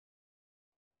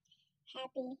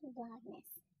Happy Vlogmas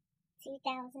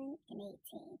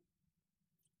 2018.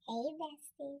 Hey,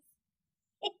 besties.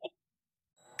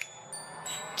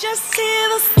 Just hear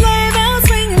the sleigh bells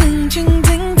ringing, ching,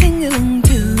 ting, ting-a-ling,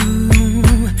 too.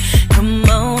 Come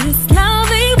on, it's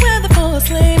lovely weather for a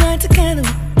sleigh ride together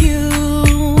with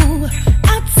you.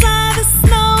 Outside the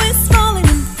snow is falling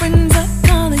and friends are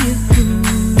calling you.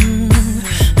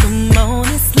 Come on,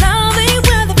 it's lovely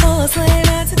weather for a sleigh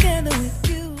ride together with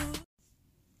you.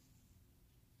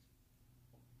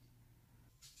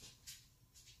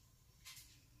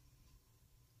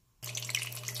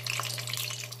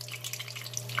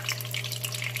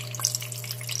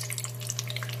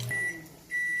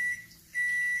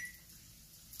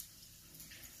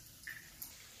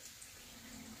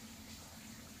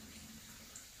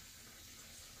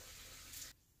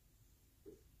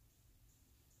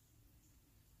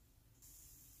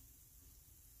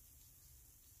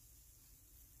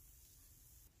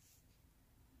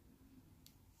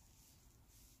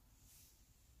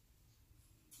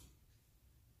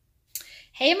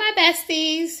 Hey, my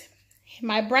besties.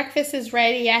 My breakfast is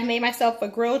ready. I made myself a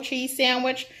grilled cheese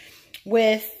sandwich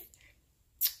with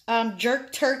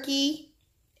jerk turkey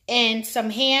and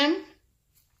some ham.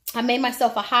 I made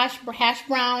myself a hash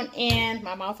brown, and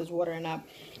my mouth is watering up,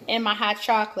 and my hot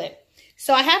chocolate.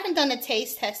 So I haven't done a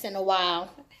taste test in a while.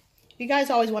 You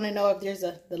guys always want to know if there's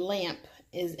the lamp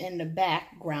is in the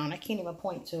background. I can't even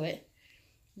point to it.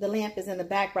 The lamp is in the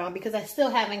background because I still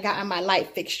haven't gotten my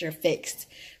light fixture fixed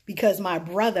because my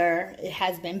brother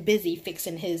has been busy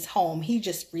fixing his home. He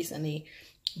just recently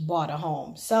bought a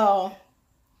home. So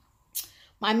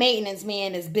my maintenance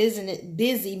man is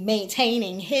busy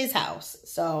maintaining his house.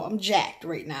 So I'm jacked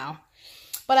right now.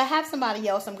 But I have somebody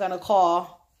else I'm going to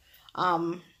call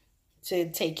to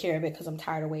take care of it because I'm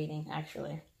tired of waiting,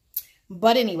 actually.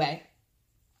 But anyway,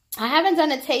 I haven't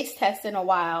done a taste test in a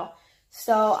while.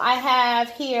 So I have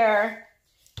here,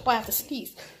 I have to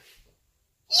sneeze.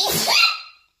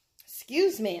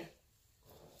 Excuse me.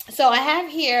 So I have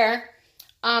here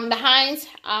the Heinz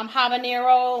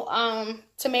habanero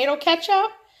tomato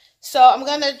ketchup. So I'm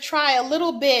going to try a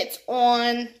little bit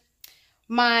on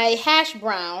my hash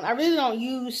brown. I really don't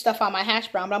use stuff on my hash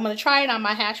brown, but I'm going to try it on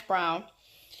my hash brown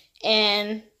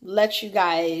and let you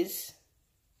guys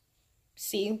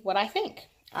see what I think.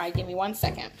 All right, give me 1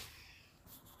 second.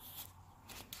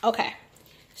 Okay,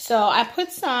 so I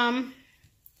put some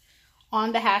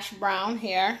on the hash brown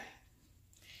here.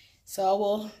 So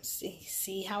we'll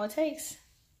see how it tastes.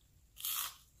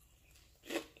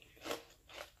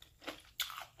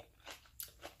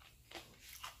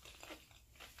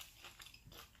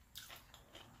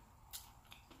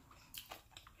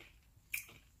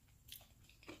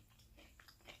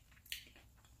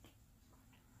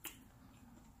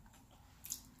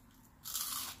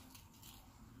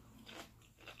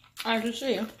 As you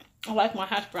see, I like my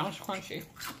hash browns crunchy.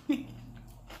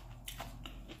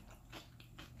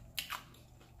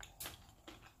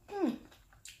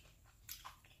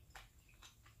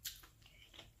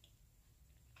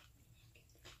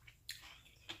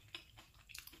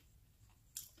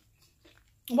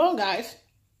 Well, guys,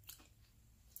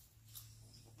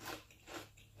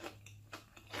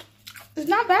 it's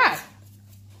not bad.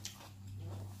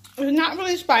 It's not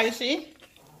really spicy.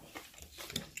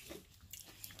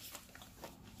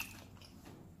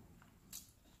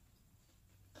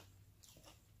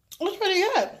 It's pretty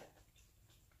good.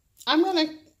 I'm going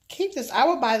to keep this. I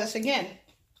will buy this again.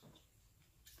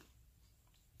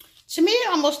 To me,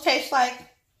 it almost tastes like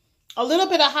a little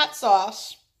bit of hot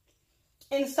sauce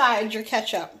inside your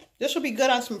ketchup. This will be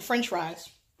good on some French fries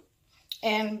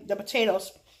and the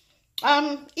potatoes.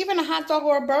 Even a hot dog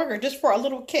or a burger, just for a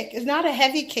little kick. It's not a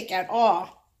heavy kick at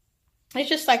all. It's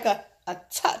just like a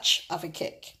touch of a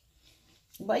kick.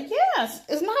 But yes,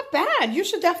 it's not bad. You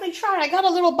should definitely try it. I got a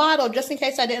little bottle just in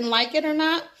case I didn't like it or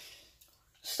not.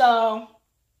 So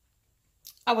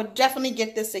I would definitely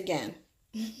get this again.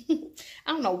 I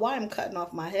don't know why I'm cutting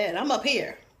off my head. I'm up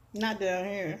here, not down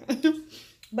here.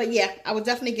 But yeah, I would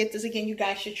definitely get this again. You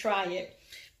guys should try it.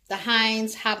 The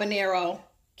Heinz habanero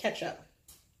ketchup.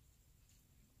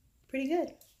 Pretty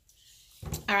good.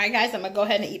 All right, guys, I'm going to go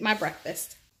ahead and eat my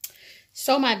breakfast.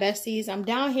 So, my besties, I'm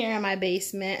down here in my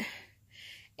basement.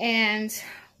 And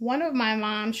one of my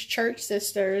mom's church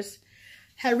sisters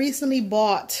had recently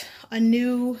bought a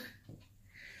new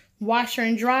washer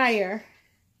and dryer.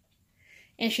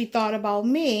 And she thought about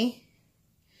me.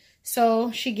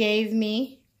 So, she gave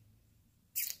me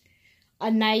a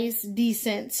nice,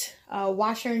 decent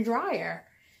washer and dryer.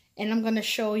 And I'm going to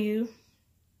show you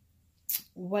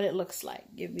what it looks like.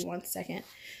 Give me 1 second.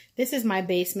 This is my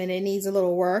basement. It needs a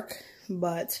little work,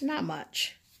 but not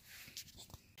much.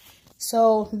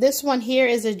 So this one here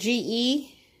is a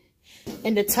GE,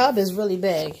 and the tub is really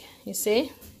big. You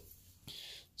see?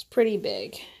 It's pretty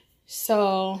big.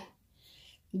 So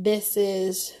this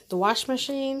is the wash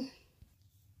machine.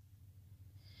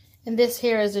 And this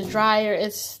here is a dryer.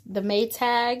 It's the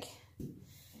Maytag.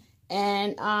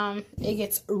 And it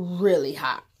gets really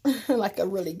hot. Like a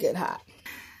really good hot.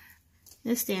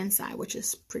 This the inside, which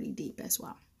is pretty deep as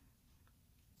well.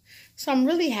 So I'm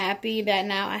really happy that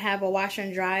now I have a washer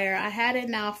and dryer. I had it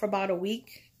now for about a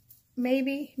week,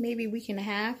 maybe a week and a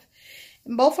half.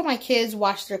 And both of my kids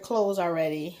washed their clothes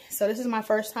already. So this is my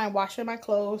first time washing my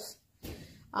clothes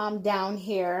down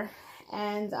here.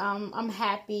 And I'm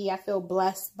happy. I feel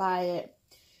blessed by it.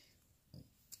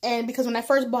 And because when I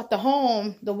first bought the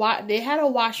home, they had a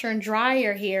washer and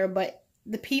dryer here, but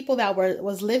the people that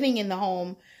was living in the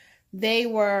home, they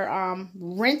were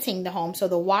renting the home. So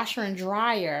the washer and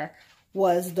dryer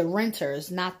was the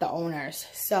renters, not the owners.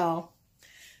 So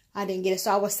I didn't get it.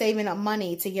 So I was saving up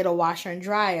money to get a washer and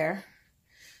dryer.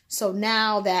 So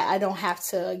now that I don't have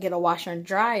to get a washer and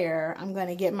dryer, I'm going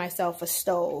to get myself a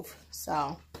stove.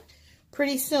 So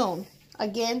pretty soon.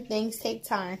 Again, things take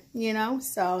time, you know.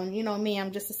 So, you know me,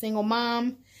 I'm just a single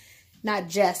mom. Not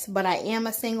just, but I am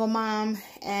a single mom.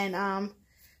 And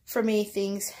for me,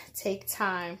 things take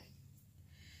time.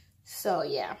 So,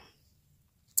 yeah.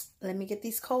 Let me get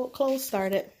these clothes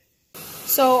started.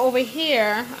 So, over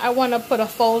here, I want to put a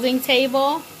folding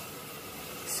table.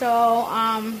 So,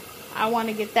 I want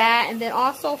to get that. And then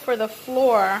also for the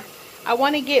floor, I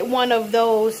want to get one of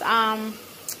those,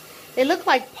 they look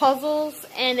like puzzles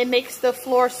and it makes the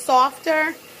floor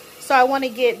softer. So I want to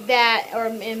get that,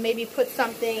 and maybe put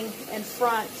something in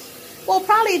front. Well,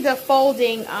 probably the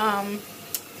folding,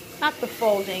 not the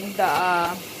folding, the,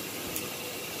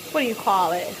 what do you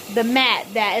call it? The mat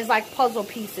that is like puzzle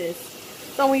pieces.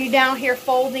 So when you're down here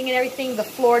folding and everything, the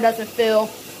floor doesn't feel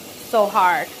so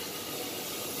hard.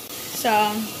 So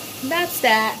that's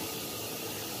that.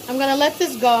 I'm going to let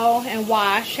this go and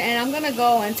wash, and I'm going to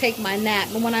go and take my nap.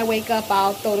 And when I wake up,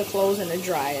 I'll throw the clothes in the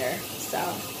dryer. So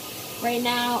right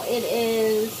now it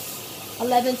is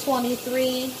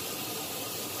 11:23,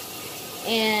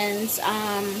 and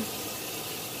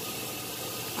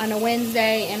on a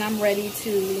Wednesday, and I'm ready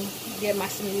to get my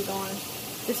smoothie on.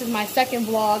 This is my second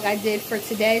vlog I did for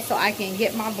today, so I can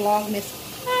get my Vlogmas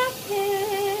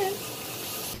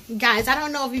poppin'. Guys, I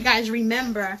don't know if you guys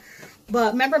remember,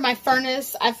 but remember my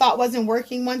furnace I thought wasn't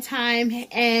working one time,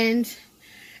 and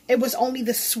it was only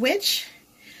the switch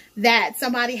that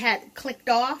somebody had clicked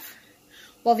off.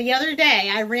 Well, the other day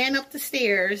I ran up the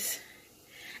stairs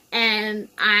and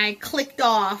I clicked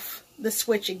off the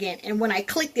switch again. And when I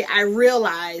clicked it, I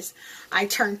realized I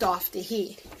turned off the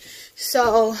heat.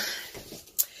 So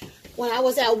when I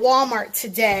was at Walmart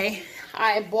today,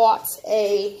 I bought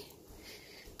a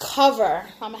cover.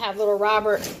 I'm gonna have little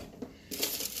Robert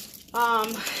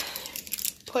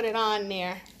put it on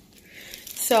there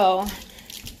so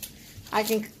I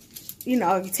can, you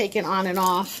know, take it on and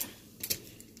off,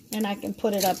 and I can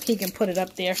put it up. He can put it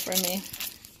up there for me.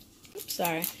 Oops,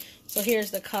 sorry. So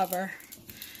here's the cover.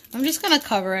 I'm just gonna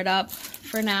cover it up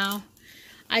for now.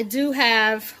 I do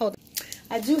have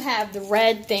the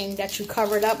red thing that you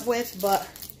cover it up with, but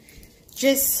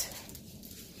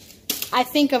I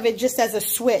think of it just as a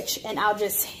switch, and I'll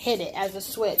just hit it as a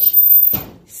switch.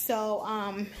 So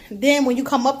then when you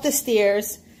come up the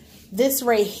stairs, this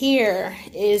right here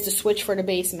is the switch for the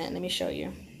basement. Let me show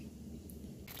you.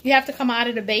 You have to come out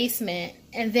of the basement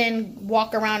and then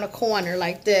walk around a corner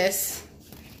like this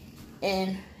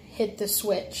and hit the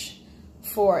switch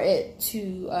for it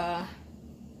to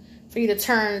for you to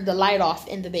turn the light off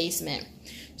in the basement.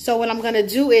 So what I'm gonna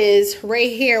do is right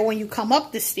here, when you come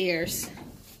up the stairs,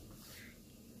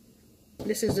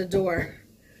 this is the door.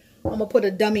 I'm gonna put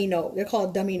a dummy note. They're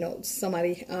called dummy notes.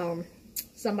 Somebody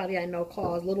I know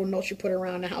calls little notes you put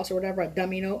around the house or whatever, a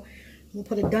dummy note. I'm gonna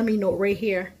put a dummy note right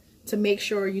here to make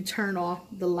sure you turn off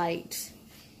the light.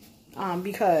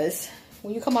 Because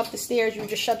when you come up the stairs, you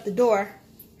just shut the door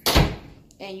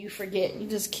and you forget. You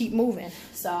just keep moving.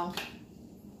 So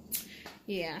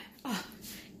yeah. Oh,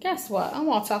 guess what? I'm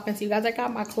all talking to you guys. I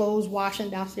got my clothes washing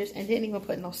downstairs and didn't even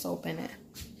put no soap in it.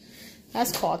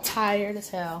 That's called tired as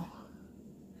hell.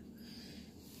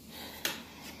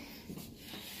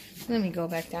 Let me go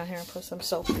back down here and put some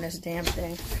soap in this damn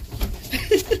thing.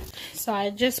 So I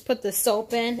just put the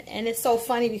soap in, and it's so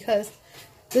funny because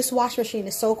this wash machine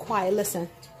is so quiet. Listen.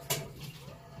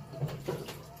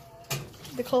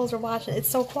 The clothes are washing. It's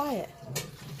so quiet.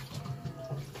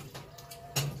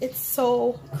 It's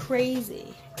so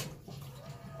crazy.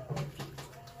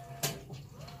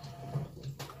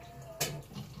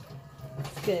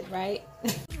 good, right?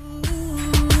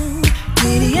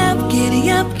 Giddy up, giddy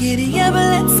up, giddy up,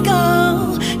 let's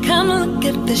go. Come look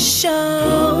at the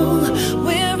show.